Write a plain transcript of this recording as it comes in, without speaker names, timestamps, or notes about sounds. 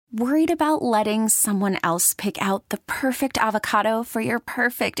Worried about letting someone else pick out the perfect avocado for your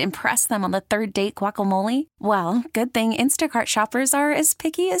perfect impress them on the third date guacamole? Well, good thing Instacart shoppers are as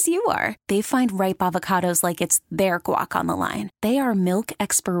picky as you are. They find ripe avocados like it's their guac on the line. They are milk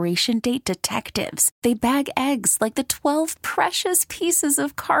expiration date detectives. They bag eggs like the 12 precious pieces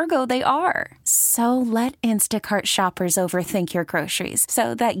of cargo they are. So let Instacart shoppers overthink your groceries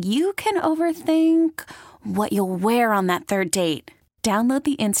so that you can overthink what you'll wear on that third date. Download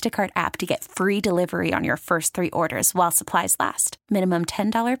the Instacart app to get free delivery on your first 3 orders while supplies last. Minimum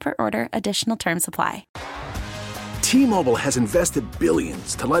 $10 per order. Additional terms apply. T-Mobile has invested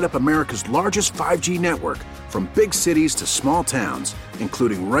billions to light up America's largest 5G network, from big cities to small towns,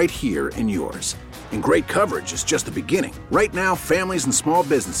 including right here in yours. And great coverage is just the beginning. Right now, families and small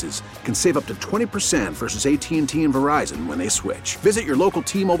businesses can save up to 20% versus AT&T and Verizon when they switch. Visit your local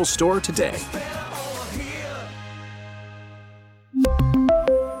T-Mobile store today.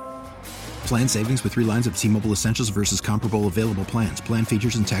 Plan savings with 3 lines of T-Mobile Essentials versus comparable available plans. Plan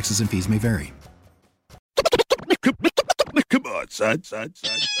features and taxes and fees may vary. Come on, son.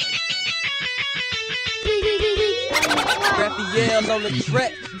 Raphael on the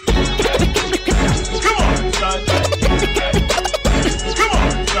track. Come on, son. Come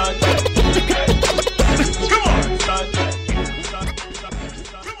on, son. Come on, son.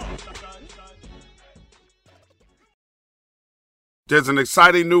 There's an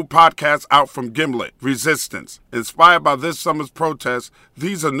exciting new podcast out from Gimlet, Resistance. Inspired by this summer's protests,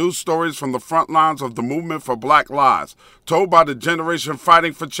 these are new stories from the front lines of the movement for Black Lives, told by the generation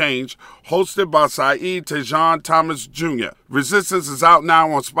fighting for change, hosted by Saeed Tejan Thomas Jr. Resistance is out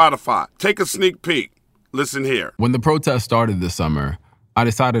now on Spotify. Take a sneak peek. Listen here. When the protests started this summer, I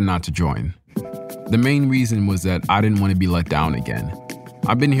decided not to join. The main reason was that I didn't want to be let down again.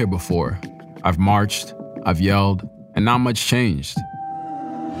 I've been here before. I've marched, I've yelled, and not much changed.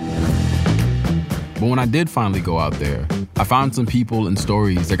 But when I did finally go out there, I found some people and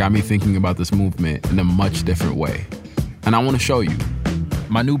stories that got me thinking about this movement in a much different way. And I want to show you.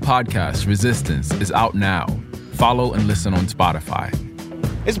 My new podcast, Resistance, is out now. Follow and listen on Spotify.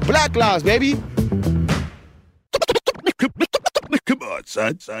 It's Black Lives, baby. Come on,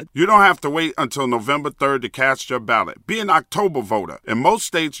 son. You don't have to wait until November 3rd to cast your ballot. Be an October voter. In most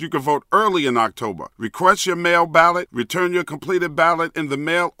states, you can vote early in October. Request your mail ballot, return your completed ballot in the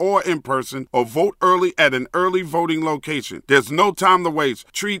mail or in person, or vote early at an early voting location. There's no time to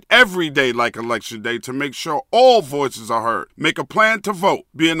waste. Treat every day like Election Day to make sure all voices are heard. Make a plan to vote.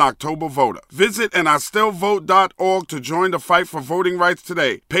 Be an October voter. Visit andistillvote.org to join the fight for voting rights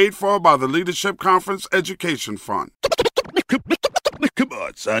today. Paid for by the Leadership Conference Education Fund. Come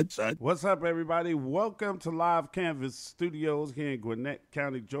on, son. What's up, everybody? Welcome to Live Canvas Studios here in Gwinnett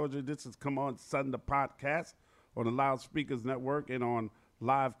County, Georgia. This is Come On Son, the podcast on the Loudspeakers Network and on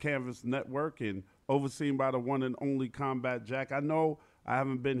Live Canvas Network and overseen by the one and only Combat Jack. I know I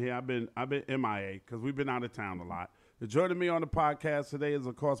haven't been here. I've been MIA because we've been out of town a lot. Joining me on the podcast today is,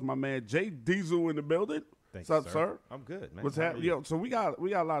 of course, my man Jay Diesel in the building. Thanks, What's up, sir? I'm good, man. What's happening? So we got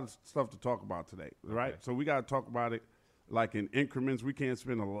a lot of stuff to talk about today, right? Okay. So we got to talk about it like in increments. We can't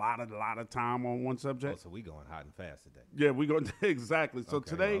spend a lot of time on one subject. Oh, so we going hot and fast today. Yeah, we going exactly. So Okay,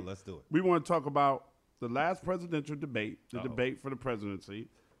 today, well, let's do it. We want to talk about the last presidential debate, the debate for the presidency.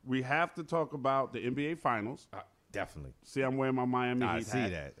 We have to talk about the NBA Finals. Definitely. See, I'm wearing my Miami I Heat see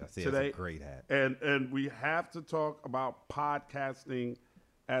hat that. I see today. that's a great hat. And we have to talk about podcasting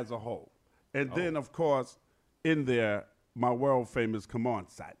as a whole. And then, of course, in there, my world famous Come On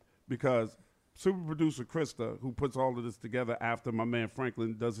site, because super producer Krista, who puts all of this together after my man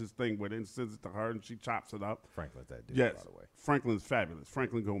Franklin does his thing with it and sends it to her and she chops it up. Franklin's that dude, Yes, by the way. Franklin's fabulous.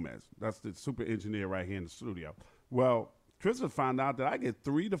 Franklin Gomez. That's the super engineer right here in the studio. Well, Krista found out that I get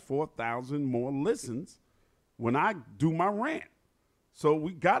 3,000 to 4,000 more listens when I do my rant. So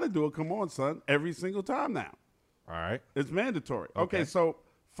we got to do a Come On Son every single time now. All right. It's mandatory. Okay, so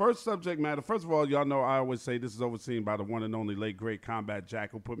first subject matter. First of all, y'all know I always say this is overseen by the one and only late, great Combat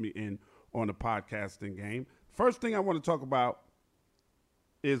Jack, who put me in on the podcasting game. First thing I want to talk about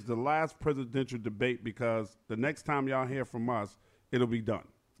is the last presidential debate, because the next time y'all hear from us, it'll be done.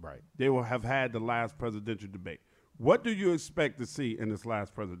 Right. They will have had the last presidential debate. What do you expect to see in this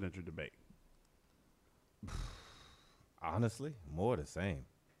last presidential debate? Honestly, more the same.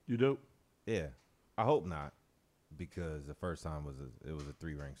 You do? Yeah. I hope not, because the first time it was a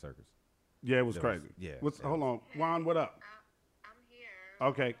 3-ring circus. Yeah, it was crazy. Hold on. Juan, what up? I'm here.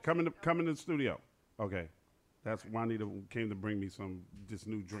 Okay, come in the studio. Okay. That's Juanita who came to bring me this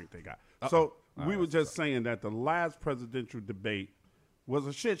new drink they got. So we were just saying that the last presidential debate was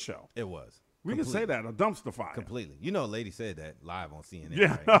a shit show. It was. We can say that, a dumpster fire. Completely. You know, a lady said that live on CNN.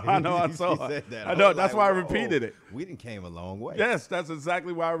 Yeah, right? I know. I saw she said that. I know. Was that's like, why I repeated it. We done came a long way. Yes, that's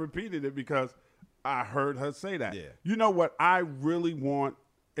exactly why I repeated it, because I heard her say that. Yeah. You know what I really want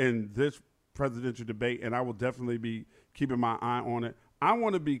in this presidential debate, and I will definitely be keeping my eye on it. I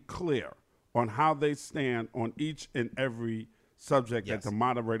want to be clear on how they stand on each and every subject that the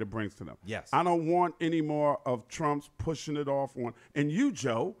moderator brings to them. Yes. I don't want any more of Trump's pushing it off on. And you,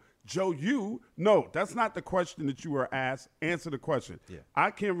 Joe, no, that's not the question that you were asked. Answer the question. Yeah. I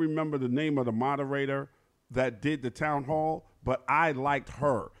can't remember the name of the moderator that did the town hall, but I liked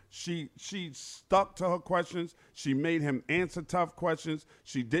her. She stuck to her questions. She made him answer tough questions.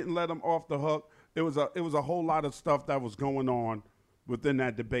 She didn't let him off the hook. It was a whole lot of stuff that was going on within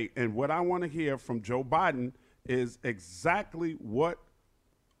that debate. And what I want to hear from Joe Biden is exactly what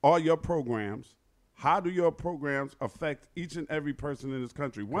are your programs. How do your programs affect each and every person in this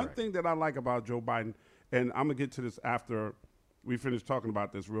country? One thing that I like about Joe Biden, and I'm going to get to this after we finish talking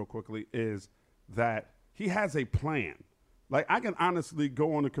about this real quickly, is that he has a plan. Like, I can honestly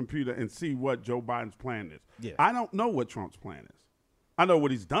go on the computer and see what Joe Biden's plan is. Yeah. I don't know what Trump's plan is. I know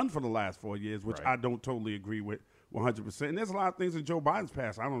what he's done for the last 4 years, which Right. I don't totally agree with 100%. And there's a lot of things in Joe Biden's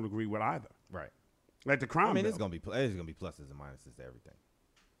past I don't agree with either. Right. Like the crime bill. there's gonna be pluses and minuses to everything.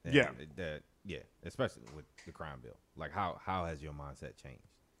 And especially with the crime bill. Like, how has your mindset changed?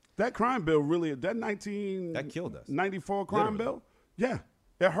 That crime bill really, that That killed us. 94 crime Literally. bill, yeah,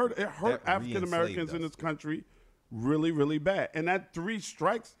 it hurt That African Americans re-enslaved in us. this country really, really bad. And that 3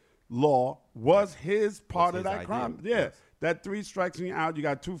 strikes law was his part of his that crime. idea. Yeah, Yes. that 3 strikes and you're out. You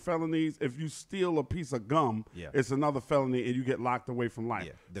got 2 felonies. If you steal a piece of gum, it's another felony, and you get locked away from life.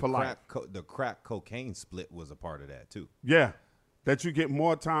 Yeah. The crack cocaine split was a part of that too. Yeah, that you get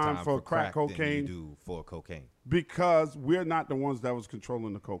more time for crack than cocaine. you do for cocaine. Because we're not the ones that was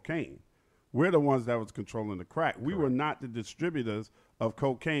controlling the cocaine. We're the ones that was controlling the crack. We were not the distributors of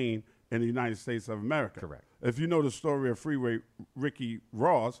cocaine in the United States of America. Correct. If you know the story of Freeway Ricky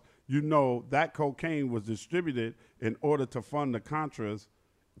Ross, you know that cocaine was distributed in order to fund the Contras.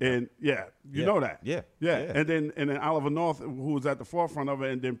 And you know that. Yeah. And then Oliver North, who was at the forefront of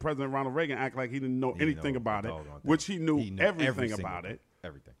it, and then President Ronald Reagan act like he didn't know anything about it, which he knew everything about it.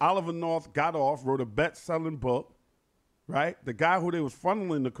 Everything. Oliver North got off, wrote a best-selling book, right? The guy who they was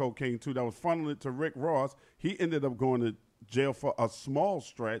funneling the cocaine to, that was funneling it to Rick Ross, he ended up going to jail for a small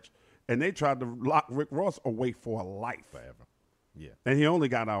stretch, and they tried to lock Rick Ross away for life. Forever. Yeah. And he only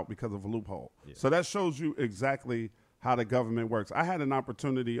got out because of a loophole. Yeah. So that shows you exactly how the government works. I had an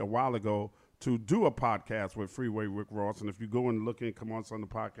opportunity a while ago to do a podcast with Freeway Rick Ross, and if you go and look and come on the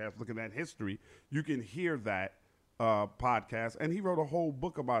podcast, looking at history, you can hear that podcast. And he wrote a whole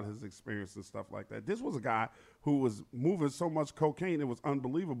book about his experience and stuff like that. This was a guy who was moving so much cocaine, it was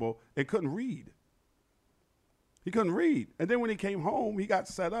unbelievable, and couldn't read. He couldn't read. And then when he came home, he got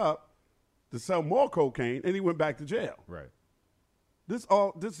set up to sell more cocaine, and he went back to jail. Right. This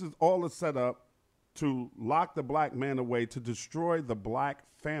is all a setup to lock the black man away, to destroy the black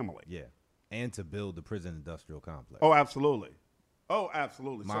family. Yeah. And to build the prison industrial complex. Oh, absolutely. Oh,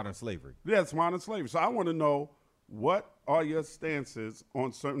 absolutely. Modern slavery. Yes, modern slavery. So I want to know, what are your stances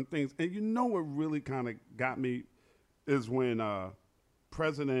on certain things? And you know what really kind of got me is when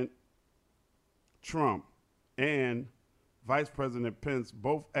President Trump and Vice President Pence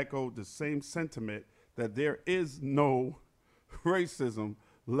both echoed the same sentiment that there is no racism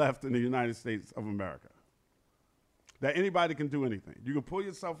left in the United States of America. That anybody can do anything. You can pull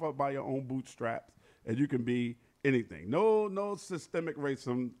yourself up by your own bootstraps, and you can be anything. No systemic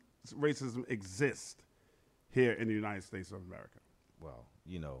racism exists here in the United States of America. Well,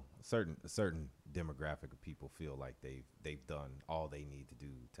 you know, a certain demographic of people feel like they've done all they need to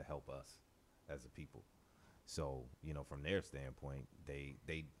do to help us as a people. So, you know, from their standpoint,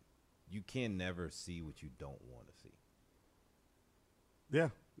 you can never see what you don't want to see. Yeah,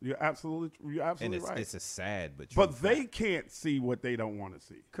 you're absolutely and right. It's a sad but true fact. They can't see what they don't want to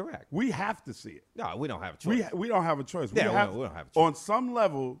see. Correct. We have to see it. No, we don't have a choice. We don't have a choice. Yeah, we don't have a choice. On some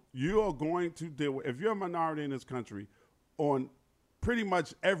level, you are going to deal with, if you're a minority in this country, on pretty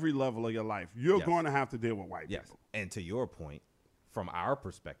much every level of your life, you're going to have to deal with white people. And to your point, from our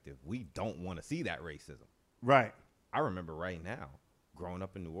perspective, we don't want to see that racism. Right. I remember right now, growing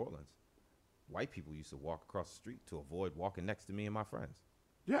up in New Orleans, white people used to walk across the street to avoid walking next to me and my friends.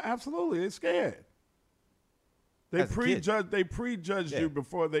 Yeah, absolutely. They're scared. They prejudged you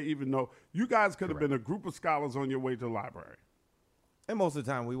before they even know. You guys could have been a group of scholars on your way to the library. And most of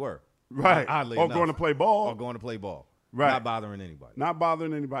the time we were. Right. Oddly or enough. going to play ball. Or going to play ball. Right. Not bothering anybody. Not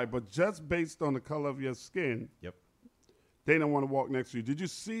bothering anybody. But just based on the color of your skin, They don't want to walk next to you. Did you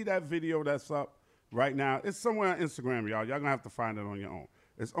see that video that's up right now? It's somewhere on Instagram, y'all. Y'all going to have to find it on your own.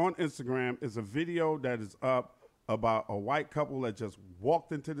 It's on Instagram. It's a video that is up about a white couple that just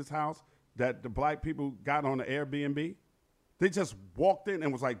walked into this house that the black people got on the Airbnb. They just walked in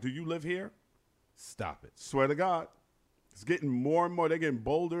and was like, do you live here? Stop it. Swear to God. It's getting more and more. They're getting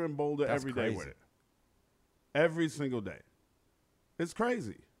bolder and bolder every day with it. Every single day. It's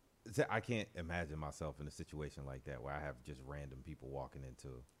crazy. I can't imagine myself in a situation like that where I have just random people walking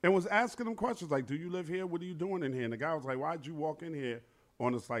into. And was asking them questions like, do you live here? What are you doing in here? And the guy was like, why'd you walk in here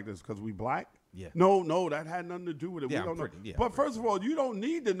on us like this? Because we black? Yeah. No, that had nothing to do with it. Yeah, we don't know. yeah, but first of all, you don't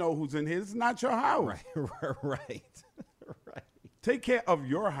need to know who's in here. This is not your house. Right. Take care of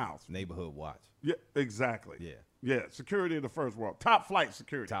your house. Neighborhood watch. Yeah, exactly. Yeah. Security of the first world. Top flight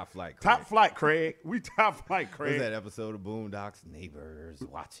security. Top flight, Craig. Top flight, Craig. We top flight, Craig. What's that episode of Boondocks? Neighbors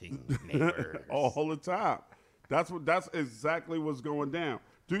watching neighbors. All the time. That's exactly what's going down.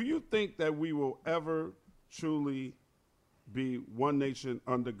 Do you think that we will ever truly be one nation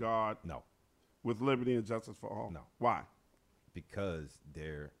under God? No. With liberty and justice for all? No. Why? Because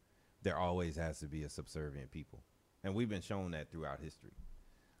there always has to be a subservient people. And we've been shown that throughout history.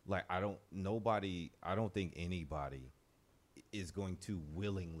 Like, I don't think anybody is going to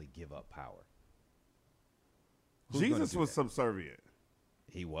willingly give up power. Jesus was subservient.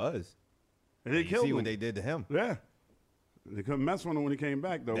 He was. And they killed him. See what they did to him. Yeah. They couldn't mess with him when he came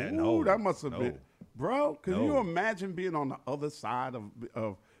back, though. No, that must have been. Bro, can you imagine being on the other side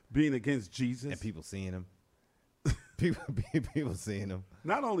of being against Jesus? And people seeing him. people seeing him.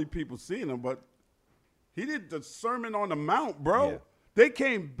 Not only people seeing him, but he did the Sermon on the Mount, bro. Yeah. They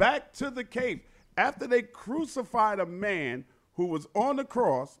came back to the cave after they crucified a man who was on the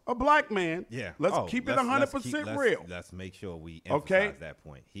cross, a black man. Yeah. Let's keep it 100% real. Let's make sure we emphasize that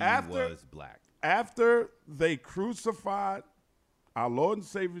point. He was black. After they crucified our Lord and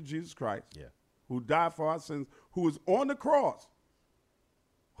Savior Jesus Christ, who died for our sins, who was on the cross,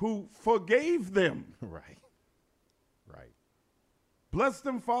 who forgave them. Right. Bless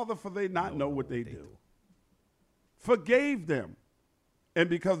them, Father, for they not know what they do. Forgave them. And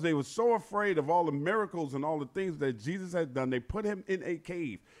because they were so afraid of all the miracles and all the things that Jesus had done, they put him in a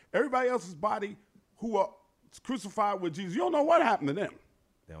cave. Everybody else's body who were crucified with Jesus, you don't know what happened to them.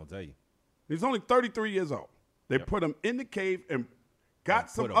 They don't tell you. He's only 33 years old. They put him in the cave and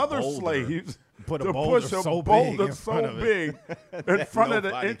got some other slaves to push a boulder so big in front of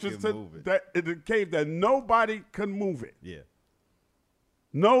the entrance in the cave that nobody could move it. Yeah.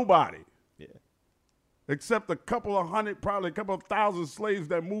 Nobody. Yeah. Except a couple of hundred, probably a couple of thousand slaves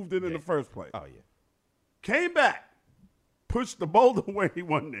that moved in the first place. Oh, yeah. Came back, pushed the boulder away, he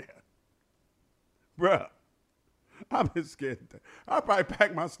wasn't there. Bruh, I've been scared. I probably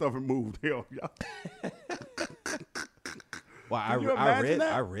packed my stuff and moved. Hell, y'all. Well,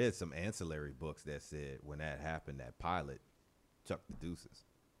 I read some ancillary books that said when that happened, that Pilate chucked the deuces.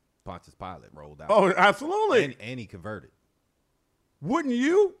 Pontius Pilate rolled out. Oh, absolutely. And he converted. Wouldn't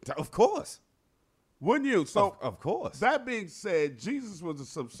you? Of course. Wouldn't you? So, of course. That being said, Jesus was a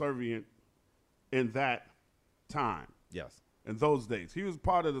subservient in that time. Yes. In those days. He was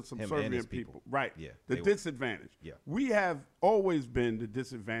part of the subservient people. Right. Yeah. The disadvantage. Yeah. We have always been the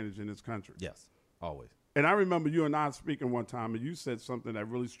disadvantage in this country. Yes. Always. And I remember you and I speaking one time, and you said something that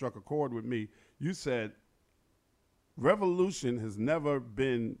really struck a chord with me. You said, revolution has never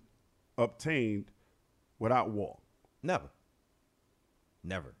been obtained without war. Never.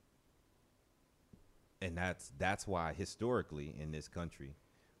 And that's why historically in this country,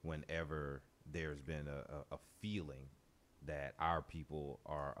 whenever there's been a feeling that our people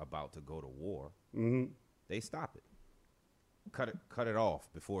are about to go to war, they stop it. Cut it off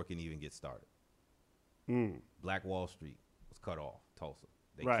before it can even get started. Black Wall Street was cut off, Tulsa.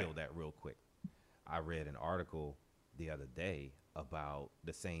 They killed that real quick. I read an article the other day about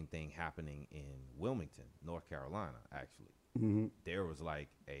the same thing happening in Wilmington, North Carolina, actually. There was like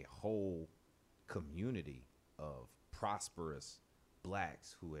a whole community of prosperous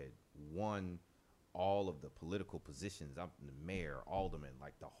blacks who had won all of the political positions, up in the mayor, alderman,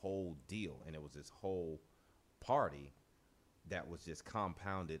 like the whole deal. And it was this whole party that was just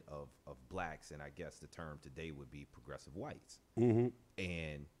compounded of blacks, and I guess the term today would be progressive whites.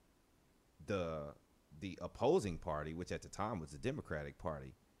 And the opposing party, which at the time was the Democratic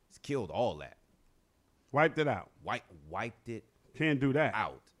Party, killed all that. Wiped it out. Wiped it. Can't do that.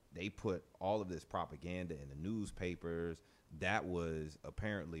 Out. They put all of this propaganda in the newspapers. That was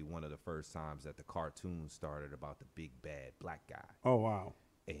apparently one of the first times that the cartoons started about the big bad black guy. Oh, wow.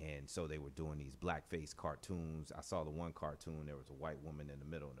 And so they were doing these blackface cartoons. I saw the one cartoon, there was a white woman in the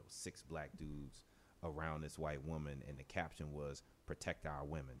middle, and there was 6 black dudes around this white woman, and the caption was "Protect our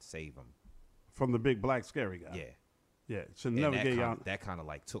women, save them." From the big black scary guy. Yeah. Yeah. Should never get y'all. That kind of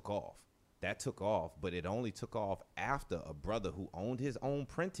like took off. That took off, but it only took off after a brother who owned his own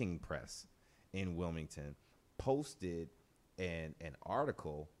printing press in Wilmington posted an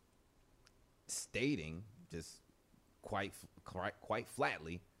article stating just quite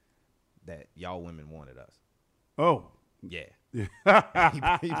flatly that y'all women wanted us. Oh. Yeah.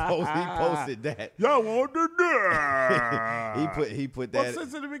 he posted that. Y'all wanted that. he put that. Well,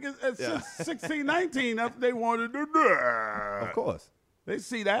 since 1619, that's they wanted to do. Of course. They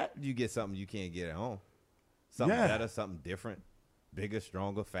see that. You get something you can't get at home. Something better, something different, bigger,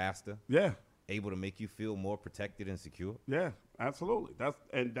 stronger, faster. Yeah. Able to make you feel more protected and secure. Yeah, absolutely.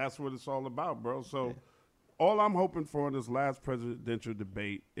 That's what it's all about, bro. So all I'm hoping for in this last presidential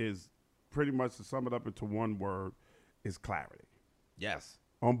debate is pretty much to sum it up into one word is clarity. Yes.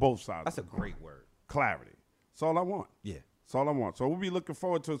 On both sides. That's a great word. Clarity. That's all I want. Yeah. That's all I want. So we'll be looking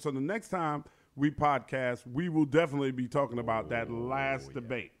forward to it. So the next time we podcast, we will definitely be talking about that last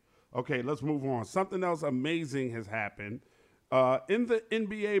debate. Okay, let's move on. Something else amazing has happened in the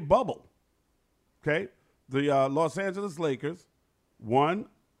NBA bubble. Okay, the Los Angeles Lakers won.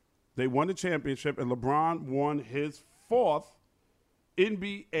 They won the championship, and LeBron won his 4th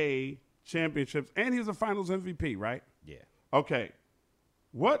NBA championships, and he's a Finals MVP, right? Yeah. Okay.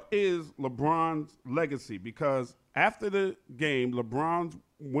 What is LeBron's legacy? Because after the game, LeBron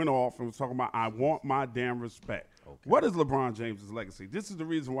went off and was talking about, I want my damn respect. Okay. What is LeBron James' legacy? This is the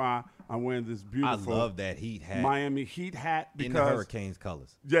reason why I'm wearing this beautiful I love that Heat hat. Miami Heat hat. Because, in the Hurricanes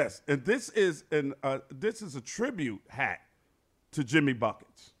colors. Yes, and this is a tribute hat to Jimmy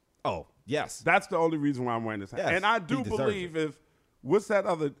Buckets. Oh, yes. That's the only reason why I'm wearing this hat. Yes, and I do believe what's that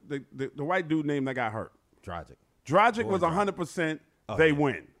other, the white dude name that got hurt? Dragic was 100%. They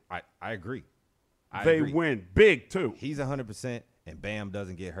win. I agree. They win big too. He's 100%, and Bam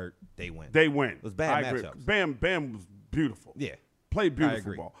doesn't get hurt. They win. They win. It was bad matchups. Bam was beautiful. Yeah, played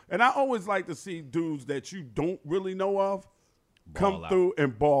beautiful ball. And I always like to see dudes that you don't really know of come through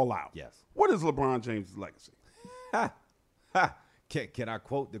and ball out. Yes. What is LeBron James' legacy? Can I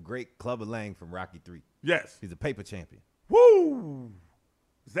quote the great Clubber Lang from Rocky 3? Yes. He's a paper champion. Woo!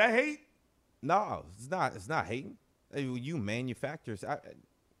 Is that hate? No, it's not. It's not hating. You manufacturers.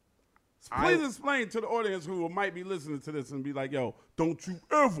 Please explain to the audience who might be listening to this and be like, yo, don't you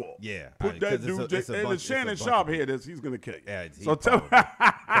ever put that dude. And Shannon Sharp here, he's going to kick. Yeah, so tell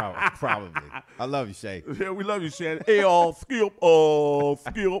probably. I love you, Shay. Yeah, we love you, Shannon. Hey, Skip, LeBron,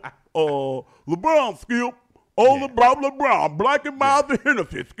 Skip. LeBron, black and mild the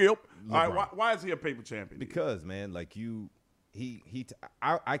Hennessy, Skip. All right, why is he a paper champion? Because, man, like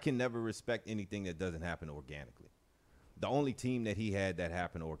I can never respect anything that doesn't happen organically. The only team that he had that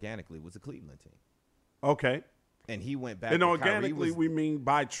happened organically was the Cleveland team. Okay. And he went back. And organically, we mean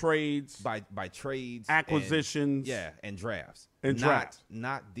by trades. By trades. Acquisitions. And drafts.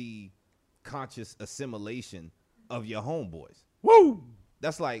 Not the conscious assimilation of your homeboys. Woo!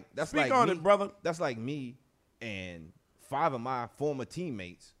 Speak on me, it, brother. That's like me and 5 of my former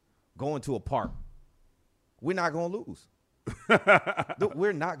teammates going to a park. We're not going to lose.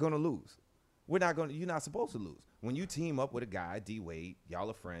 We're not going to lose. You're not supposed to lose. When you team up with a guy, D Wade, y'all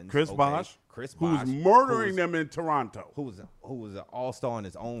are friends. Chris Bosh, who's murdering them in Toronto. Who was an all-star on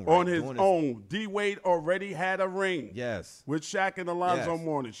his own. On his own. D Wade already had a ring. Yes. With Shaq and Alonzo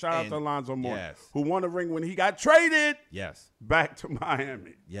Mourning. Shout out to Alonzo Mourning. Yes. Who won a ring when he got traded. Yes. Back to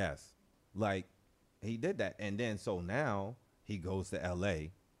Miami. Yes. Like, he did that. And then, so now he goes to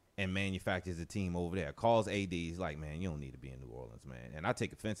L.A., and manufactures a team over there. Calls AD. He's like, man, you don't need to be in New Orleans, man. And I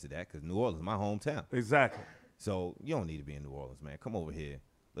take offense to that because New Orleans is my hometown. Exactly. So you don't need to be in New Orleans, man. Come over here.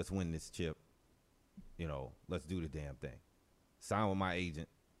 Let's win this chip. Let's do the damn thing. Sign with my agent.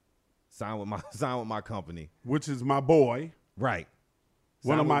 Sign with my company. Which is my boy. Right.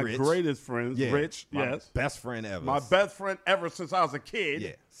 One of my greatest friends, Rich. Yes. Best friend ever. My best friend ever since I was a kid.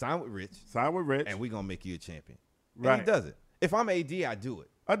 Yeah. Sign with Rich. And we're going to make you a champion. Right. And he does it. If I'm AD, I do it.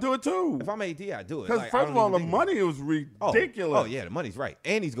 I do it too. If I'm AD, I do it. Because first of all, the money was ridiculous. Oh, yeah, the money's right.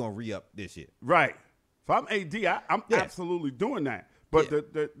 And he's going to re-up this year. Right. If I'm AD, I'm absolutely doing that. But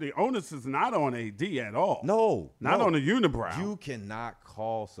the onus is not on AD at all. No. Not on the unibrow. You cannot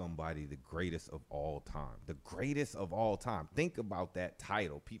call somebody the greatest of all time. The greatest of all time. Think about that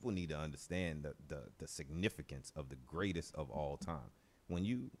title. People need to understand the significance of the greatest of all time when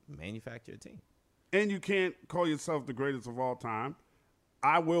you manufacture a team. And you can't call yourself the greatest of all time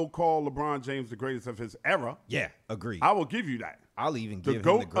I will call LeBron James the greatest of his era. Yeah, agreed. I will give you that. I'll even give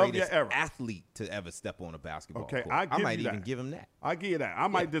him the greatest athlete to ever step on a basketball court. I might even give him that. I give you that. I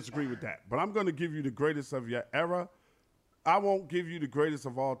might disagree with that, but I'm going to give you the greatest of your era. I won't give you the greatest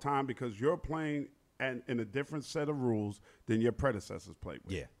of all time because you're playing in a different set of rules than your predecessors played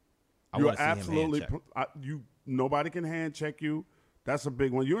with. Yeah. You're absolutely nobody can hand check you. That's a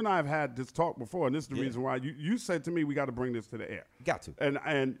big one. You and I have had this talk before, and this is the reason why you said to me we got to bring this to the air. Got to.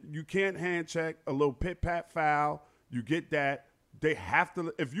 And you can't hand check a little pit-pat foul. You get that. They have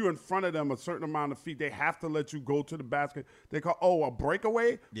to, if you're in front of them a certain amount of feet, they have to let you go to the basket. They call, a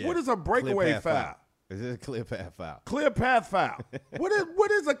breakaway? Yeah. What is a breakaway foul? Is it a clear path foul? Clear path foul.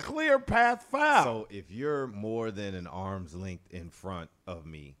 What is a clear path foul? So if you're more than an arm's length in front of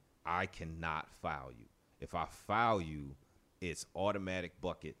me, I cannot foul you. If I foul you, it's automatic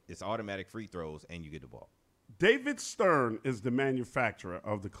bucket. It's automatic free throws, and you get the ball. David Stern is the manufacturer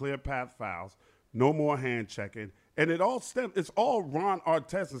of the clear path fouls. No more hand checking. And it's all Ron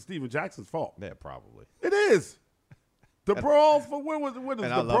Artest and Steven Jackson's fault. Yeah, probably. It is. The brawl for what is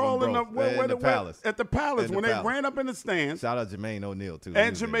the brawl in the Palace? At the Palace when they ran up in the stands. Shout out Jermaine O'Neal too.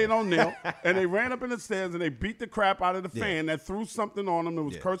 And Jermaine O'Neal, and they ran up in the stands and they beat the crap out of the fan that threw something on them. That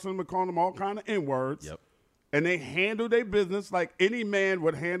was cursing them and calling them all kind of N-words. Yep. And they handled their business like any man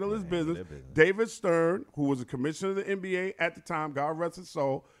would handle his business. David Stern, who was a commissioner of the NBA at the time, God rest his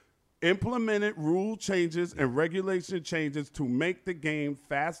soul, implemented rule changes and regulation changes to make the game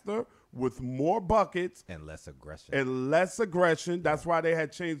faster with more buckets. And less aggression. That's why they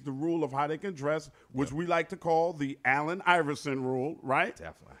had changed the rule of how they can dress, which we like to call the Allen Iverson rule, right?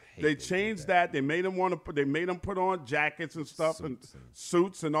 Definitely. They changed that. They made them put on jackets and stuff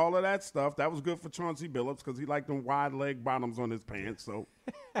suits and all of that stuff. That was good for Chauncey Billups because he liked them wide leg bottoms on his pants. So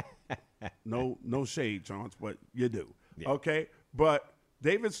no shade, Chauncey, but you do. Yeah. Okay? But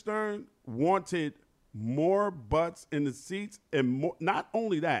David Stern wanted more butts in the seats and more, not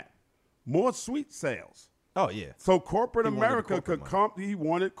only that, more suite sales. Oh, yeah. So corporate America could come. He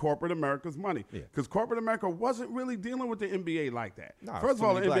wanted corporate America's money because corporate America wasn't really dealing with the NBA like that. Nah, First of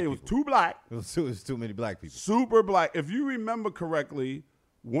all, the NBA was too black. It was too many black people. Super black. If you remember correctly,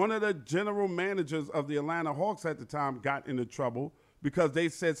 one of the general managers of the Atlanta Hawks at the time got into trouble because they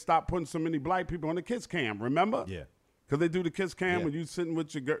said stop putting so many black people on the kiss cam. Remember? Yeah. Because they do the kiss cam when you sitting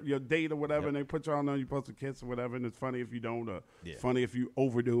with your date or whatever, and they put you on there, you're supposed to kiss or whatever, and it's funny if you don't, or funny if you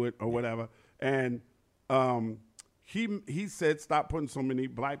overdo it or whatever. And he said stop putting so many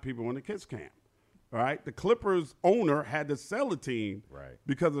black people on the kiss cam. All right? The Clippers owner had to sell the team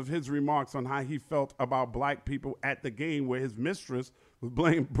because of his remarks on how he felt about black people at the game where his mistress was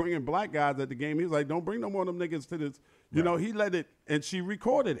bringing black guys at the game. He was like, don't bring no more of them niggas to this. You know, he let it, and she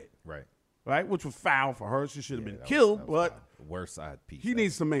recorded it. Right, which was foul for her. She should have been killed, but worst side piece. He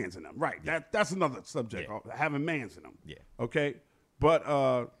needs some mans in them. Right, that's another subject. Having mans in them. Yeah. Okay, but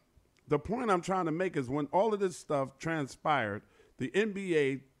the point I'm trying to make is when all of this stuff transpired, the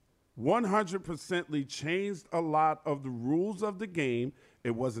NBA 100%ly changed a lot of the rules of the game.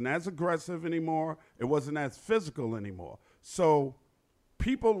 It wasn't as aggressive anymore. It wasn't as physical anymore. So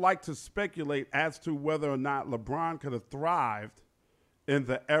people like to speculate as to whether or not LeBron could have thrived in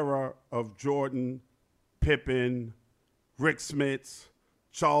the era of Jordan, Pippen, Rick Smits,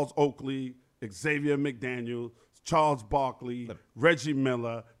 Charles Oakley, Xavier McDaniel, Charles Barkley, Reggie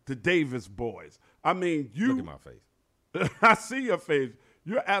Miller, the Davis boys. I mean, Look at my face. I see your face.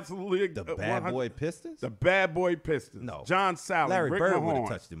 You're absolutely the bad boy Pistons. The bad boy Pistons. No, John Sally, Larry Rick Bird would Mahorn. have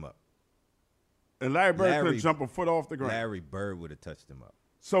touched him up. And Larry Bird could jump a foot off the ground. Larry Bird would have touched him up.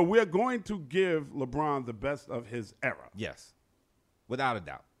 So we're going to give LeBron the best of his era. Yes. Without a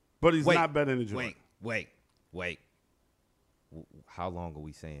doubt. But he's not better than Jordan. Wait. How long are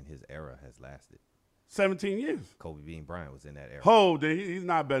we saying his era has lasted? 17 years. Kobe Bean Bryant was in that era. Oh, he's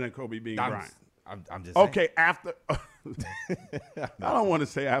not better than Kobe Bean Bryant. I'm just saying. Okay, after. I don't want to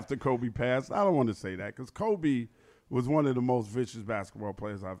say after Kobe passed. I don't want to say that because Kobe was one of the most vicious basketball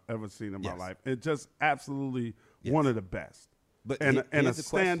players I've ever seen in my life. And just absolutely one of the best. But and a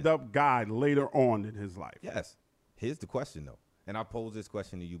stand-up guy later on in his life. Yes. Here's the question, though. And I posed this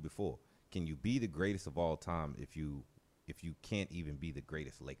question to you before. Can you be the greatest of all time if you can't even be the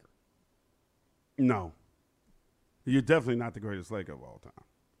greatest Laker? No. You're definitely not the greatest Laker of all time.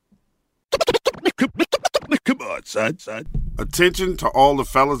 Come on, son. Attention to all the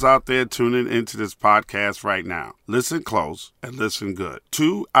fellas out there tuning into this podcast right now. Listen close and listen good.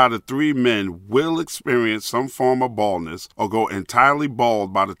 2 out of 3 men will experience some form of baldness or go entirely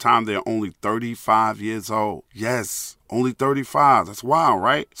bald by the time they're only 35 years old. Yes, only 35. That's wild,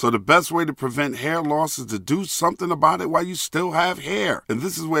 right? So the best way to prevent hair loss is to do something about it while you still have hair. And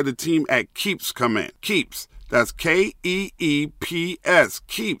this is where the team at Keeps come in. Keeps. That's Keeps.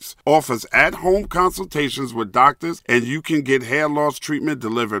 Keeps offers at-home consultations with doctors, and you can get hair loss treatment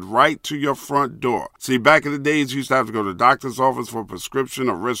delivered right to your front door. See, back in the days, you used to have to go to the doctor's office for a prescription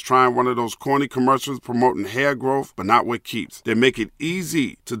or risk trying one of those corny commercials promoting hair growth, but not with Keeps. They make it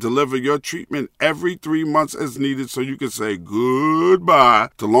easy to deliver your treatment every 3 months as needed, so you can say goodbye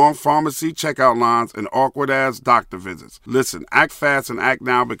to long pharmacy checkout lines and awkward-ass doctor visits. Listen, act fast and act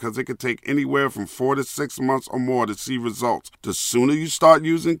now, because it could take anywhere from 4 to 6 months or more to see results. The sooner you start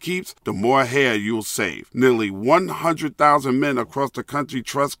using Keeps, the more hair you'll save. Nearly 100,000 men across the country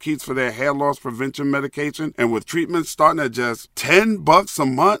trust Keeps for their hair loss prevention medication, and with treatments starting at just $10 a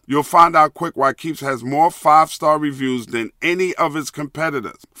month, you'll find out quick why Keeps has more 5-star reviews than any of its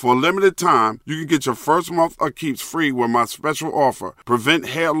competitors. For a limited time, you can get your first month of Keeps free with my special offer. Prevent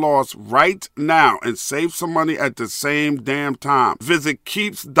hair loss right now and save some money at the same damn time. Visit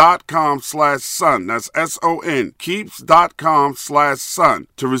Keeps.com/son. That's SON. Keeps.com/son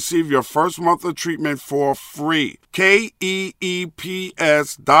to receive your first month of treatment for free.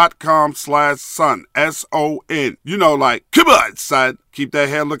 KEEPS.com/son. SON. You know, like, come on, son. Keep that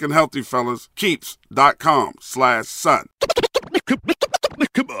hair looking healthy, fellas. Keeps.com/son.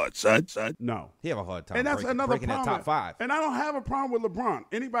 Come on, son. No. He have a hard time and that's another breaking problem. that top 5. And I don't have a problem with LeBron.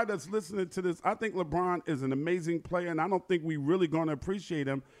 Anybody that's listening to this, I think LeBron is an amazing player, and I don't think we really going to appreciate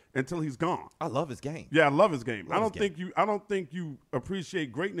him until he's gone. I love his game. Yeah, I love his game. I don't think you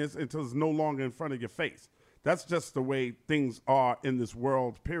appreciate greatness until it's no longer in front of your face. That's just the way things are in this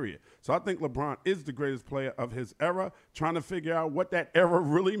world, period. So I think LeBron is the greatest player of his era, trying to figure out what that era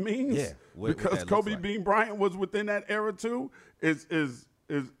really means. Yeah, because Kobe Bean Bryant was within that era too, is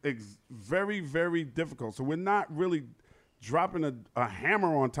very, very difficult. So we're not really dropping a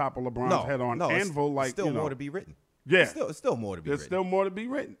hammer on top of LeBron's head on anvil. It's still more to be written. Yeah. It's still more to be written. There's still more to be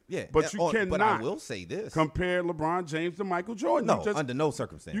written. Yeah. But you cannot. But I will say this. Compare LeBron James to Michael Jordan. No, under no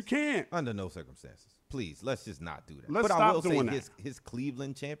circumstances. You can't. Under no circumstances. Please, let's just not do that. Let's but stop I will doing say that. his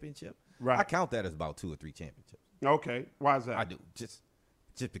Cleveland championship, right. I count that as about 2 or 3 championships. Okay. Why is that? I do. Just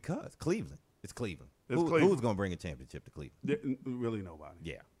because. Cleveland. It's Cleveland. Cleveland. Who's going to bring a championship to Cleveland? Really nobody.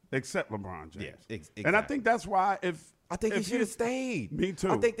 Yeah. Except LeBron James. Yeah, exactly. And I think that's why I think he should have stayed. Me too.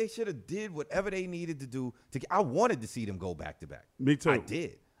 I think they should have did whatever they needed to do. I wanted to see them go back to back. Me too. I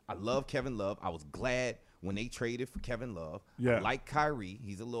did. I love Kevin Love. I was glad when they traded for Kevin Love. Yeah. I like Kyrie.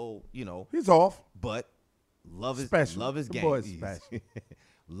 He's a little, He's off. But love his the game. Boy's special.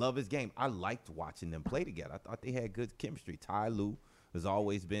 Love his game. I liked watching them play together. I thought they had good chemistry. Ty Lue has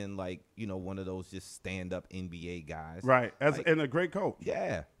always been like, one of those just stand-up NBA guys. Right. And a great coach.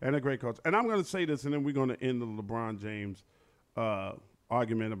 Yeah. And a great coach. And I'm going to say this, and then we're going to end the LeBron James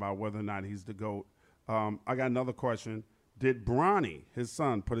argument about whether or not he's the GOAT. I got another question. Did Bronny, his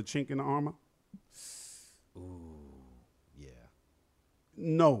son, put a chink in the armor? Ooh, yeah.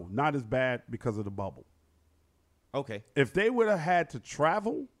 No, not as bad because of the bubble. Okay. If they would have had to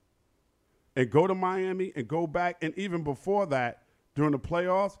travel and go to Miami and go back, and even before that, during the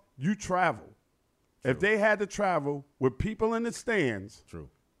playoffs, you travel. True. If they had to travel with people in the stands, true,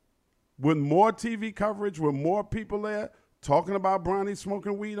 with more TV coverage, with more people there talking about Bronny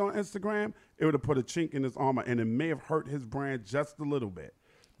smoking weed on Instagram, it would have put a chink in his armor, and it may have hurt his brand just a little bit.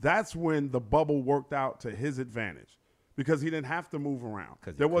 That's when the bubble worked out to his advantage, because he didn't have to move around.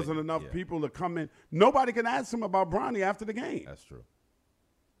 There wasn't enough people to come in. Nobody can ask him about Bronny after the game. That's true.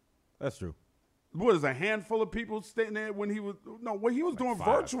 That's true. What is a handful of people sitting there when he was doing 5.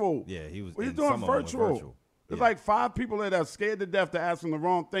 virtual. Yeah, he was doing virtual. There's like 5 people there that are scared to death to ask him the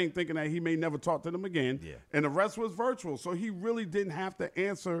wrong thing, thinking that he may never talk to them again. Yeah. And the rest was virtual. So he really didn't have to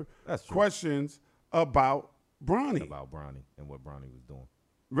answer questions about Bronny. About Bronny and what Bronny was doing.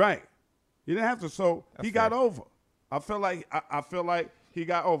 Right. He didn't have to. So That's he fair. got over. I feel like he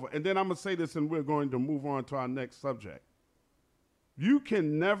got over. And then I'm going to say this, and we're going to move on to our next subject. You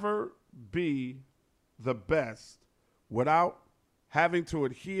can never be the best without having to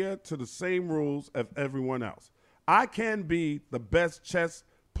adhere to the same rules as everyone else. I can be the best chess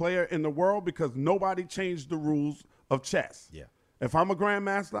player in the world because nobody changed the rules of chess. Yeah. If I'm a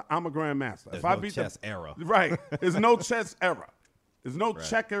grandmaster, I'm a grandmaster. There's if I no beat chess era. Right. There's no chess era. There's no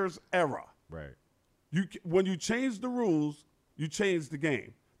checkers era. Right. When you change the rules, you change the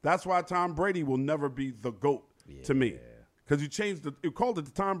game. That's why Tom Brady will never be the GOAT to me. Because you called it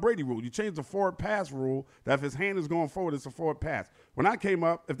the Tom Brady rule. You changed the forward pass rule that if his hand is going forward, it's a forward pass. When I came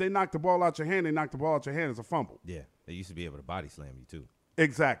up, if they knocked the ball out your hand, they knocked the ball out your hand as a fumble. Yeah, they used to be able to body slam you too.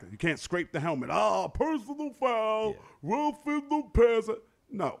 Exactly. You can't scrape the helmet. Personal foul, roughing the passer.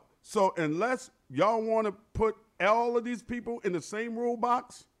 No. So unless y'all want to put all of these people in the same rule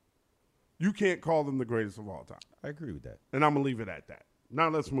box, you can't call them the greatest of all time. I agree with that. And I'm going to leave it at that. Now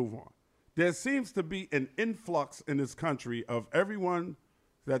let's move on. There seems to be an influx in this country of everyone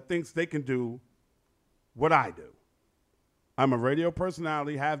that thinks they can do what I do. I'm a radio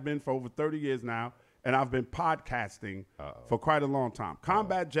personality, have been for over 30 years now, and I've been podcasting for quite a long time.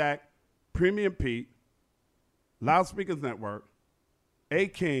 Combat Jack, Premium Pete, Loudspeakers Network,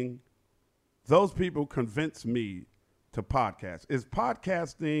 A-King, those people convinced me to podcast. Is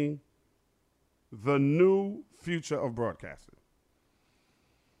podcasting the new future of broadcasting?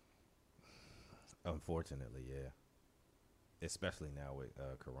 Unfortunately, yeah. Especially now with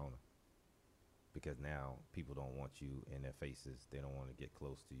Corona. Because now people don't want you in their faces. They don't want to get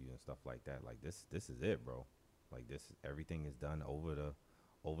close to you and stuff like that. Like this is it, bro. Like everything is done over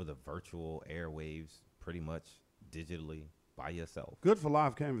the virtual airwaves, pretty much digitally by yourself. Good for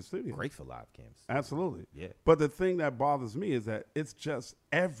live canvas studio. Great for live canvas. Absolutely. Yeah. But the thing that bothers me is that it's just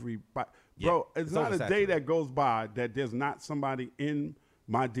everybody. Yeah. Bro, it's not a day that goes by that there's not somebody in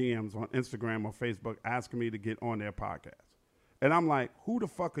my DMs on Instagram or Facebook asking me to get on their podcast. And I'm like, who the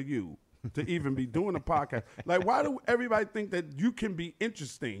fuck are you to even be doing a podcast? Like, why do everybody think that you can be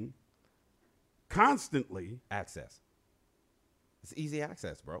interesting constantly? Access. It's easy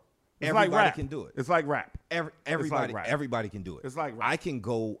access, bro. It's Everybody like rap. can do it. It's like rap. Everybody can do it. It's like rap. I can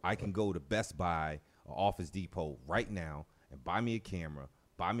go to Best Buy or Office Depot right now and buy me a camera,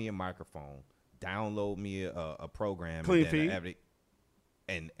 buy me a microphone, download me a program, Clean and feed.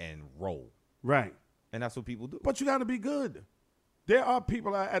 And roll. Right. And that's what people do. But you got to be good. There are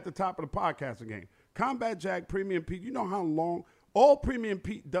people at the top of the podcasting game. Combat Jack, Premium Pete, you know how long all Premium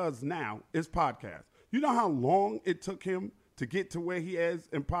Pete does now is podcast. You know how long it took him to get to where he is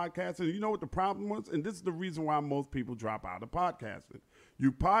in podcasting? You know what the problem was? And this is the reason why most people drop out of podcasting.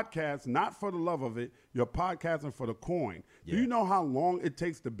 You podcast not for the love of it. You're podcasting for the coin. Yeah. Do you know how long it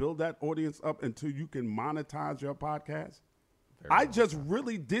takes to build that audience up until you can monetize your podcast? I just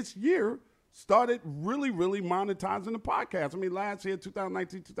really this year started really monetizing the podcast. I mean, last year,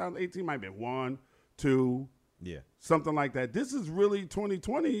 2019, 2018 might be 1, 2, something like that. This is really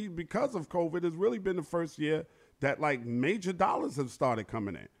 2020 because of COVID has really been the first year that like major dollars have started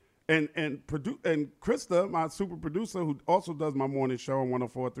coming in. And Krista, my super producer, who also does my morning show on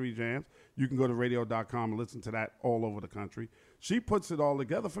 104.3 Jams, you can go to radio.com and listen to that all over the country. She puts it all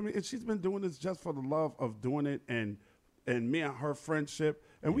together for me, and she's been doing this just for the love of doing it and me and her friendship.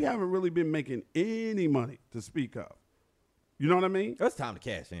 And we haven't really been making any money to speak of. You know what I mean? It's time to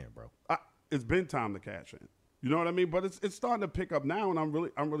cash in, bro. It's been time to cash in. You know what I mean? But it's starting to pick up now, and I'm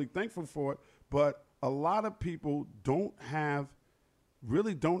really thankful for it. But a lot of people don't have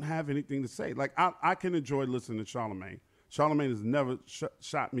anything to say. Like I can enjoy listening to Charlamagne. Charlamagne has never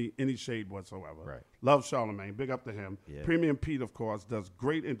shot me any shade whatsoever. Right. Love Charlamagne. Big up to him. Yeah. Premium Pete, of course, does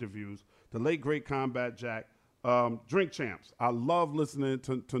great interviews. The late great Combat Jack. Drink Champs. I love listening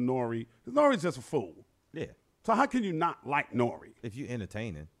to Nori. Nori's just a fool. Yeah. So how can you not like Nori? If you're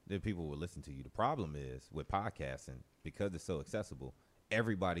entertaining, then people will listen to you. The problem is with podcasting, because it's so accessible,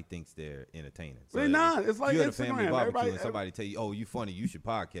 everybody thinks they're entertaining. So they're not. It's like you at a Instagram. family barbecue and somebody tell you, "Oh, you funny, you should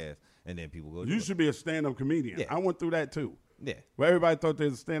podcast," and then people go, "You should be a stand-up comedian." Yeah. I went through that too. Yeah. Where everybody thought they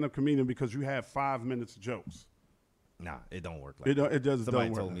was a stand-up comedian because you have 5 minutes of jokes. Nah, it don't work like that. It just Somebody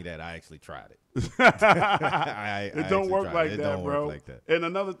don't work. told me that. I actually tried it. It don't work like that, bro. Work like that. And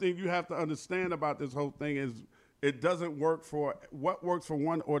another thing you have to understand about this whole thing is it doesn't work for what works for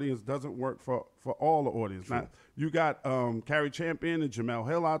one audience doesn't work for all the audience. Now, you got Carrie Champion and Jamel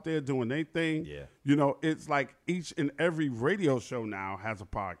Hill out there doing their thing. Yeah. You know, it's like each and every radio show now has a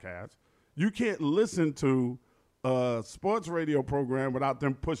podcast. You can't listen to a sports radio program without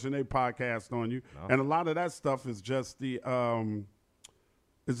them pushing their podcast on you. No. And a lot of that stuff is just the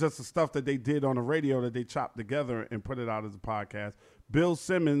stuff that they did on the radio that they chopped together and put it out as a podcast. Bill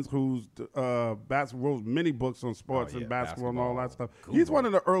Simmons, who's wrote many books on sports and basketball and all that stuff. Cool, he's one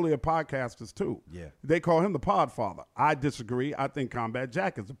of the earlier podcasters too. Yeah. They call him the Podfather. I disagree. I think Combat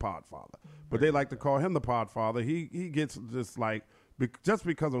Jack is the Podfather. But they like to call him the Podfather. He gets just like just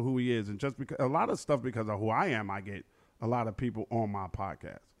because of who he is and just because a lot of stuff because of who I am, I get a lot of people on my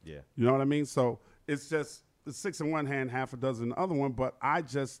podcast. Yeah. You know what I mean? So it's just the 6 in one hand, half a dozen in the other one. But I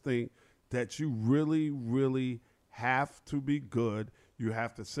just think that you really have to be good. You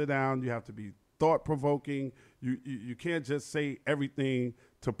have to sit down. You have to be thought-provoking. You can't just say everything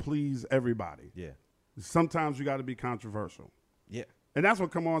to please everybody. Yeah. Sometimes you got to be controversial. Yeah. And that's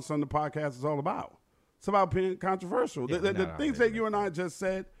what Come On Son, the podcast, is all about. It's about being controversial. Yeah, the things that you and I just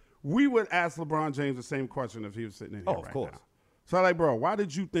said, we would ask LeBron James the same question if he was sitting in here of course. now. So I'm like, bro, why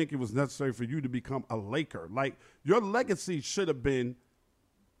did you think it was necessary for you to become a Laker? Like, your legacy should have been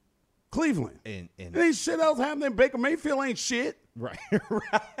Cleveland. And ain't shit else happening. Baker Mayfield ain't shit. Right.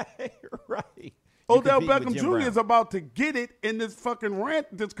 Right. Odell Beckham Jr. is about to get it in this fucking rant,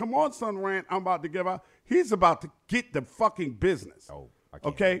 this Come On Son rant I'm about to give out. He's about to get the fucking business. Oh, I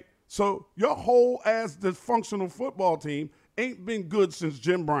can't. Okay? So your whole ass dysfunctional football team ain't been good since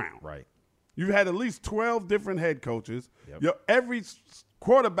Jim Brown. Right. You've had at least 12 different head coaches. Yep. Every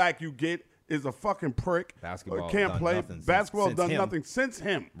quarterback you get is a fucking prick. Basketball can't play. Basketball done him. nothing since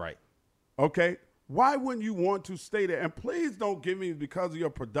him. Right. Okay? Why wouldn't you want to stay there? And please don't give me because of your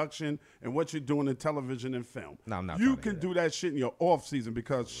production and what you're doing in television and film. No, I'm not. You can do that shit in your off season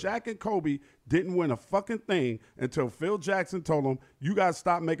because Shaq and Kobe didn't win a fucking thing until Phil Jackson told them, you got to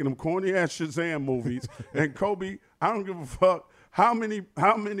stop making them corny ass Shazam movies. And Kobe, I don't give a fuck how many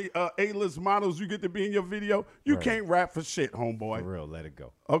A-list models you get to be in your video. You can't rap for shit, homeboy. For real, let it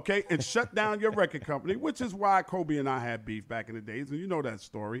go. Okay, and shut down your record company, which is why Kobe and I had beef back in the days, and you know that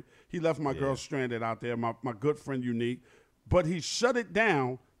story. He left my girl stranded out there, my good friend Unique, but he shut it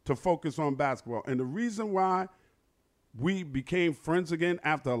down to focus on basketball. And the reason why we became friends again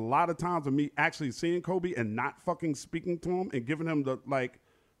after a lot of times of me actually seeing Kobe and not fucking speaking to him and giving him the, like,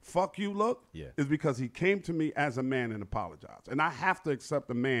 fuck you look is because he came to me as a man and apologized. And I have to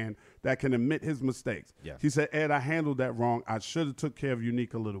accept a man that can admit his mistakes. Yes. He said, Ed, I handled that wrong. I should have took care of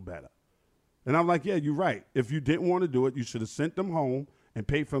Unique a little better. And I'm like, yeah, you're right. If you didn't want to do it, you should have sent them home and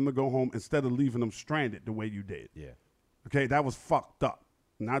paid for them to go home instead of leaving them stranded the way you did. Yeah. Okay, that was fucked up.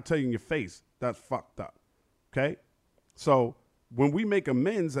 And I'll tell you in your face, that's fucked up. Okay? So when we make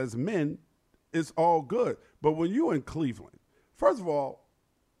amends as men, it's all good. But when you're in Cleveland, first of all,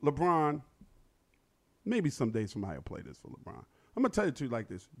 LeBron, maybe someday somebody will play this for LeBron. I'm going to tell it to you like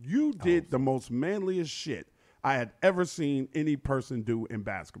this. You did the most manliest shit I had ever seen any person do in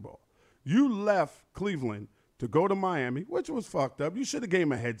basketball. You left Cleveland to go to Miami, which was fucked up. You should have gave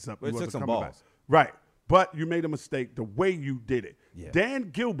him a heads up. But it took some coming balls. back. Right. But you made a mistake the way you did it. Yeah. Dan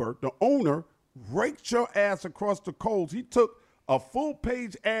Gilbert, the owner, raked your ass across the coals. He took a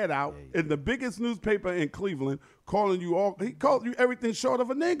full-page ad out in the biggest newspaper in Cleveland, calling you all. He called you everything short of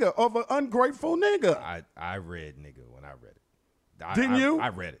a nigga, of an ungrateful nigga. I read nigga when I read it. Didn't you? I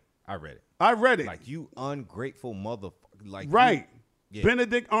read it. I read it. Like, you ungrateful motherfucker. Like, right. Yeah.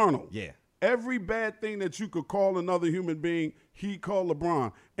 Benedict Arnold. Yeah. Every bad thing that you could call another human being, he called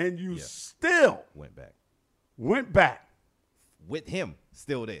LeBron. And you still went back. With him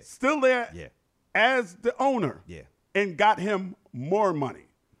still there. Still there Yeah. as the owner. Yeah. And got him more money.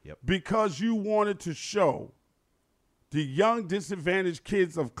 Yep. Because you wanted to show the young disadvantaged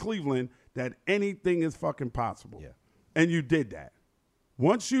kids of Cleveland that anything is fucking possible. Yeah. And you did that.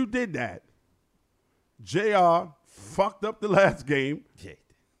 Once you did that, JR fucked up the last game. Yeah.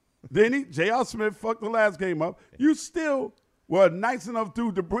 Then J.R. Smith fucked the last game up. You still were a nice enough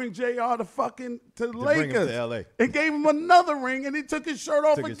dude to bring J.R. to the Lakers. Bring him to L.A. And gave him another ring, and he took his shirt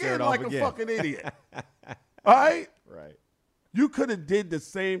off again like a fucking idiot. All right? Right. You could have did the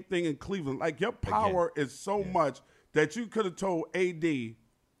same thing in Cleveland. Like, your power is so much that you could have told A.D.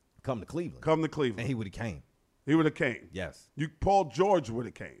 Come to Cleveland. And he would have came. He would have came. Yes. Paul George would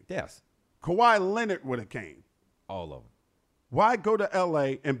have came. Yes. Kawhi Leonard would have came. All of them. Why go to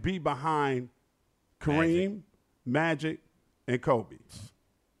L.A. and be behind Kareem, Magic and Kobe?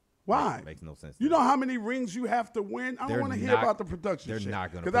 Why? Makes no sense. You know how many rings you have to win? I don't want to hear about the production they're shit. They're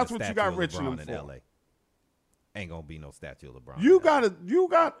not going to because that's what you got rich in them for. LA. Ain't going to be no statue of LeBron. You got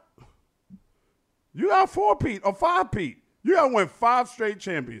 4-peat or 5-peat. You got to win 5 straight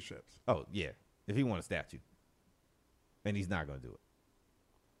championships. Oh, yeah. If he want a statue. And he's not going to do it.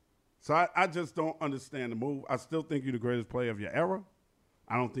 So I just don't understand the move. I still think you're the greatest player of your era.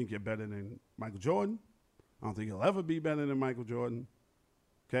 I don't think you're better than Michael Jordan. I don't think you'll ever be better than Michael Jordan.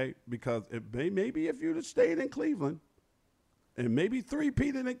 Okay? Because maybe if you'd have stayed in Cleveland and maybe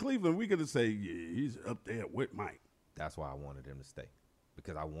 3-peated in Cleveland, we could have said, yeah, he's up there with Mike. That's why I wanted him to stay.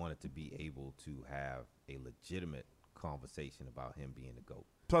 Because I wanted to be able to have a legitimate conversation about him being the GOAT.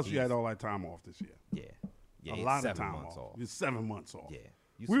 Plus, you had all that time off this year. Yeah. A lot of time off. You're 7 months off. Yeah.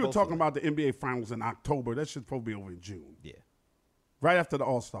 We were talking about the NBA Finals in October. That shit's supposed to be over in June. Yeah. Right after the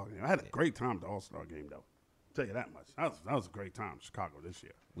All-Star game. I had a great time at the All-Star game, though. I'll tell you that much. That was a great time in Chicago this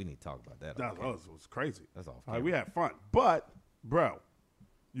year. We need to talk about that. That was crazy. That's all. We had fun. But, bro,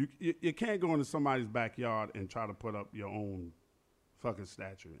 You can't go into somebody's backyard and try to put up your own fucking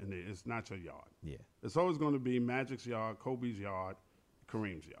statue in there. It's not your yard. Yeah. It's always going to be Magic's yard, Kobe's yard,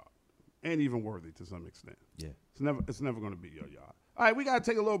 Kareem's yard, and even Worthy to some extent. Yeah. It's never going to be your yard. All right, we got to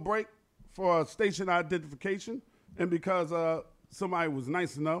take a little break for station identification, and because somebody was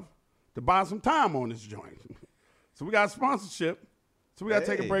nice enough to buy some time on this joint. So we got sponsorship. So we got to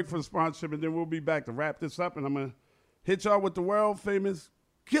take a break for the sponsorship, and then we'll be back to wrap this up, and I'm going to hit y'all with the world-famous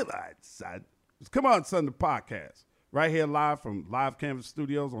Killer Son. Come on, Son, the podcast. Right here live from Live Canvas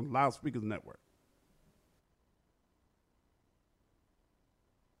Studios on Loudspeakers Network.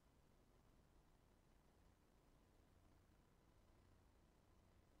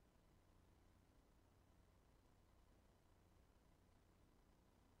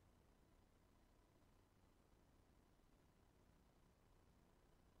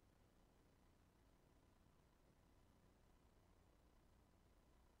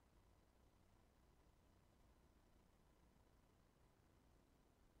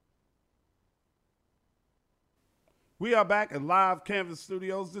 We are back at Live Canvas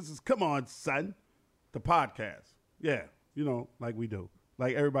Studios. This is Come On, Son, the podcast. Yeah, you know, like we do.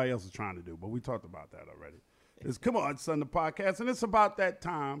 Like everybody else is trying to do, but we talked about that already. It's Come On, Son, the podcast, and it's about that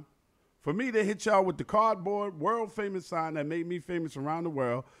time for me to hit y'all with the cardboard, world-famous sign that made me famous around the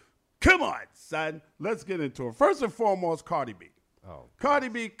world. Come on, son. Let's get into it. First and foremost, Cardi B. Oh, Cardi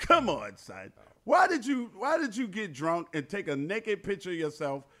B, come on, son. Why did you get drunk and take a naked picture of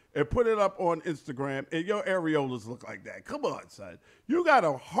yourself and put it up on Instagram and your areolas look like that? Come on, son. You got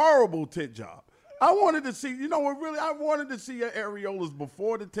a horrible tit job. I wanted to see, you know what, really, I wanted to see your areolas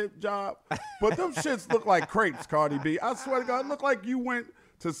before the tit job, but them shits look like crepes, Cardi B. I swear to God, it looked like you went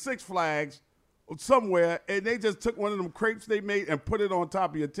to Six Flags somewhere and they just took one of them crepes they made and put it on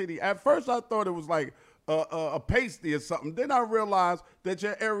top of your titty. At first, I thought it was like a pasty or something. Then I realized that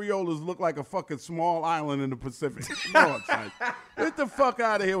your areolas look like a fucking small island in the Pacific. Lord, son. Get the fuck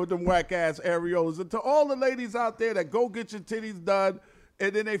out of here with them whack-ass areolas. And to all the ladies out there that go get your titties done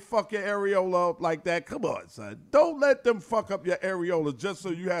and then they fuck your areola up like that, come on, son. Don't let them fuck up your areolas just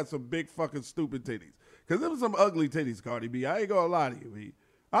so you have some big fucking stupid titties. Because them some ugly titties, Cardi B. I ain't gonna lie to you, B.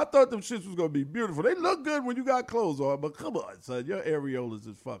 I thought them shits was going to be beautiful. They look good when you got clothes on, but come on, son. Your areolas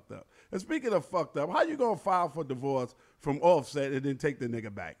is fucked up. And speaking of fucked up, how you going to file for divorce from Offset and then take the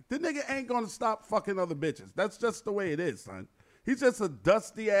nigga back? The nigga ain't going to stop fucking other bitches. That's just the way it is, son. He's just a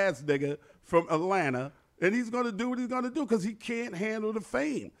dusty-ass nigga from Atlanta, and he's going to do what he's going to do because he can't handle the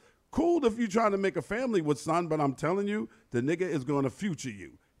fame. Cool if you're trying to make a family with son, but I'm telling you, the nigga is going to future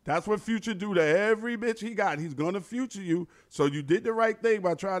you. That's what Future do to every bitch he got. He's going to future you. So you did the right thing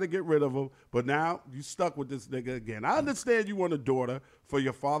by trying to get rid of him, but now you stuck with this nigga again. I understand you want a daughter for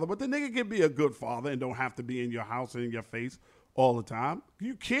your father, but the nigga can be a good father and don't have to be in your house and in your face all the time.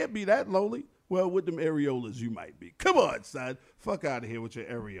 You can't be that lowly. Well, with them areolas, you might be. Come on, son. Fuck out of here with your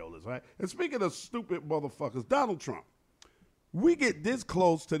areolas, right? And speaking of stupid motherfuckers, Donald Trump. We get this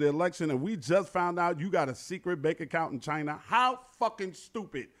close to the election and we just found out you got a secret bank account in China. How fucking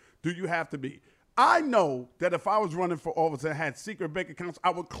stupid do you have to be? I know that if I was running for office and had secret bank accounts,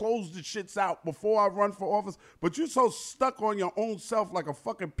 I would close the shits out before I run for office. But you're so stuck on your own self like a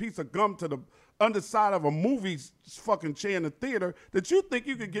fucking piece of gum to the underside of a movie fucking chair in the theater that you think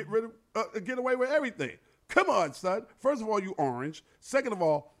you could get away with everything. Come on, son. First of all, you orange. Second of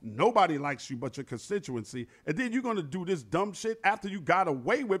all, nobody likes you but your constituency. And then you're going to do this dumb shit after you got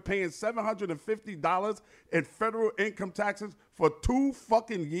away with paying $750 in federal income taxes for 2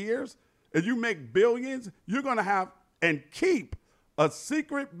 fucking years, and you make billions. You're going to have and keep a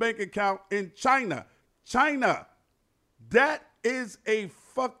secret bank account in China. China, that is a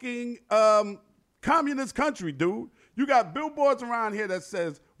fucking communist country, dude. You got billboards around here that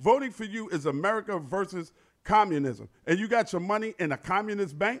says voting for you is America versus communism. And you got your money in a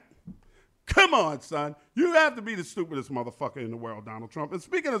communist bank? Come on, son. You have to be the stupidest motherfucker in the world, Donald Trump. And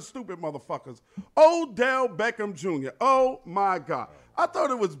speaking of stupid motherfuckers, Odell Beckham Jr. Oh, my God. I thought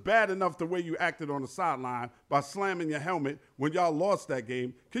it was bad enough the way you acted on the sideline by slamming your helmet when y'all lost that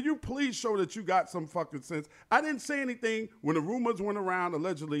game. Can you please show that you got some fucking sense? I didn't say anything when the rumors went around,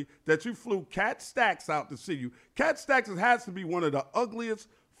 allegedly, that you flew Cat Stacks out to see you. Cat Stacks has to be one of the ugliest,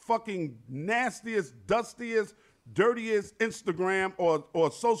 fucking nastiest, dustiest, dirtiest Instagram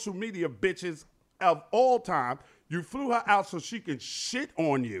or social media bitches of all time. You flew her out so she can shit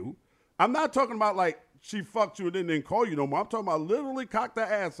on you. I'm not talking about like she fucked you and then didn't call you no more. I'm talking about literally cock the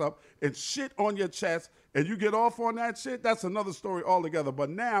ass up and shit on your chest and you get off on that shit. That's another story altogether. But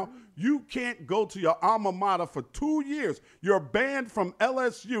now you can't go to your alma mater for 2 years. You're banned from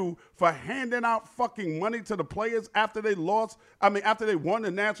LSU for handing out fucking money to the players after they after they won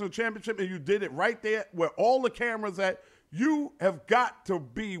the national championship, and you did it right there where all the cameras at. You have got to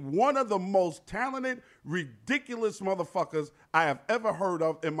be one of the most talented, ridiculous motherfuckers I have ever heard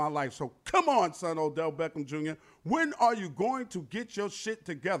of in my life. So come on, son, Odell Beckham Jr. When are you going to get your shit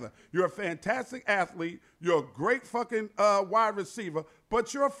together? You're a fantastic athlete. You're a great fucking wide receiver,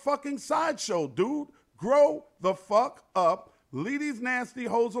 but you're a fucking sideshow, dude. Grow the fuck up. Leave these nasty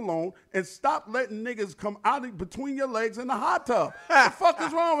hoes alone and stop letting niggas come out between your legs in the hot tub. What the fuck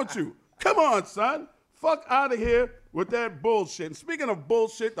is wrong with you? Come on, son. Fuck out of here with that bullshit. And speaking of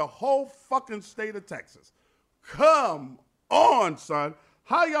bullshit, the whole fucking state of Texas. Come on, son.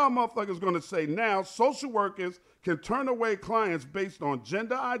 How y'all motherfuckers gonna say now social workers can turn away clients based on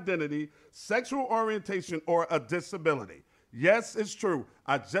gender identity, sexual orientation, or a disability? Yes, it's true.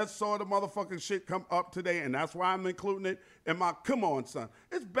 I just saw the motherfucking shit come up today, and that's why I'm including it in my come on, son.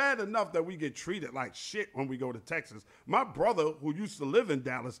 It's bad enough that we get treated like shit when we go to Texas. My brother, who used to live in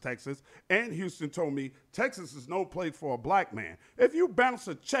Dallas, Texas, and Houston, told me Texas is no place for a black man. If you bounce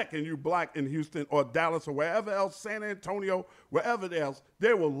a check and you black in Houston or Dallas or wherever else, San Antonio, wherever else,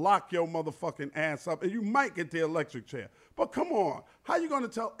 they will lock your motherfucking ass up, and you might get the electric chair. But come on, how you going to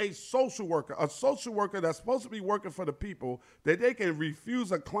tell a social worker that's supposed to be working for the people, that they can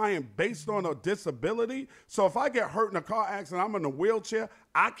refuse a client based on a disability? So if I get hurt in a car accident, I'm in a wheelchair,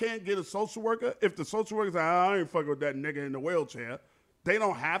 I can't get a social worker? If the social worker says, I ain't fucking with that nigga in the wheelchair, they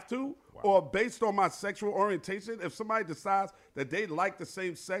don't have to? Wow. Or based on my sexual orientation, if somebody decides that they like the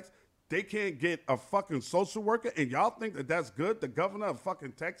same sex, they can't get a fucking social worker, and y'all think that that's good, the governor of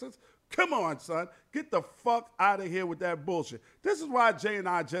fucking Texas? Come on, son. Get the fuck out of here with that bullshit. This is why Jay and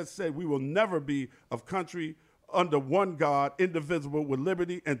I just said we will never be a country under one God, indivisible, with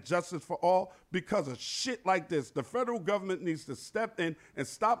liberty and justice for all, because of shit like this. The federal government needs to step in and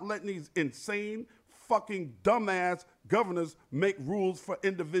stop letting these insane, fucking dumbass governors make rules for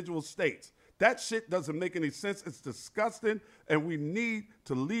individual states. That shit doesn't make any sense. It's disgusting, and we need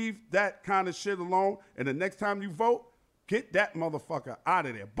to leave that kind of shit alone. And the next time you vote, get that motherfucker out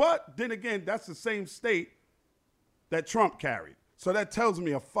of there. But then again, that's the same state that Trump carried. So that tells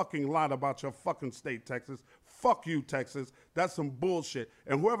me a fucking lot about your fucking state, Texas. Fuck you, Texas. That's some bullshit.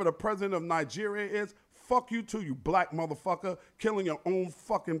 And whoever the president of Nigeria is, fuck you too, you black motherfucker, killing your own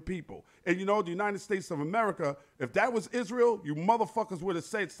fucking people. And you know, the United States of America, if that was Israel, you motherfuckers would have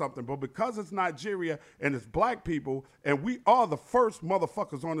said something. But because it's Nigeria and it's black people, and we are the first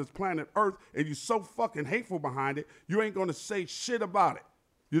motherfuckers on this planet Earth, and you so fucking hateful behind it, you ain't gonna say shit about it.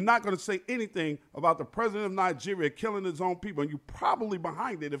 You're not gonna say anything about the president of Nigeria killing his own people, and you probably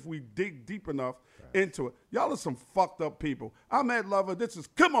behind it if we dig deep enough into it. Y'all are some fucked up people. I'm Ed Lover. This is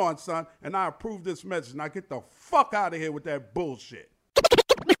Come On, Son, and I approve this message. Now get the fuck out of here with that bullshit.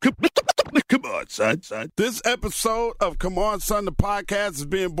 Come on, son. This episode of Come On, Son, the podcast is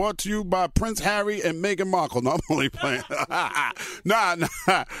being brought to you by Prince Harry and Meghan Markle. No, I'm only playing. Nah.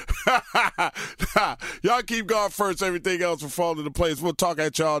 Y'all keep going first. Everything else will fall into place. We'll talk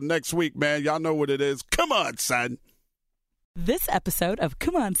at y'all next week, man. Y'all know what it is. Come on, son. This episode of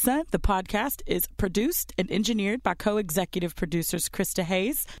Come On, Son, the podcast, is produced and engineered by co-executive producers Krista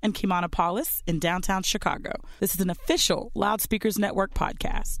Hayes and Kimana Paulus in downtown Chicago. This is an official Loudspeakers Network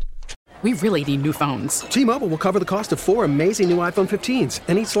podcast. We really need new phones. T-Mobile will cover the cost of 4 amazing new iPhone 15s,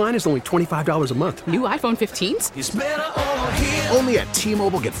 and each line is only $25 a month. New iPhone 15s? It's better over here. Only at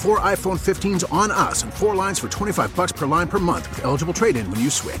T-Mobile, get 4 iPhone 15s on us and 4 lines for $25 per line per month with eligible trade-in when you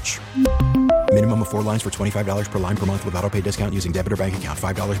switch. Minimum of 4 lines for $25 per line per month with autopay discount using debit or bank account.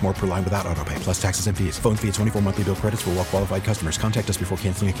 $5 more per line without autopay, plus taxes and fees. Phone fee at 24 monthly bill credits for well-qualified customers. Contact us before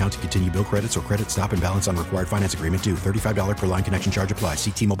canceling account to continue bill credits or credit stop and balance on required finance agreement due. $35 per line connection charge applies.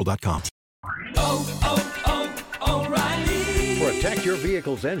 See T-Mobile.com. O'Reilly. Protect your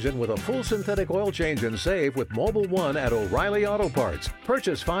vehicle's engine with a full synthetic oil change and save with Mobile One at O'Reilly Auto Parts.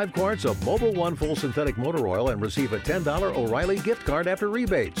 Purchase 5 quarts of Mobile One full synthetic motor oil and receive a $10 O'Reilly gift card after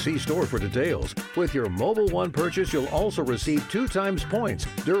rebate. See store for details. With your Mobile One purchase, you'll also receive 2 times points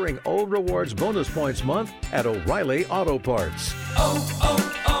during O Rewards Bonus Points Month at O'Reilly Auto Parts.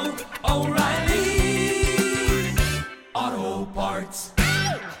 O'Reilly Auto Parts.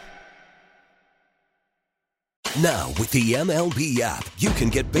 Now, with the MLB app, you can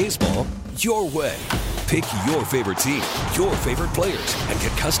get baseball your way. Pick your favorite team, your favorite players, and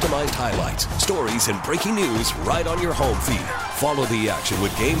get customized highlights, stories, and breaking news right on your home feed. Follow the action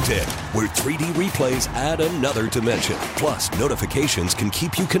with Game 10, where 3D replays add another dimension. Plus, notifications can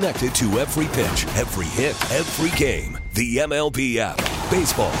keep you connected to every pitch, every hit, every game. The MLB app.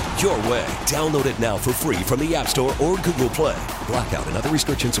 Baseball, your way. Download it now for free from the App Store or Google Play. Blackout and other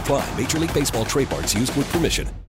restrictions apply. Major League Baseball trademarks used with permission.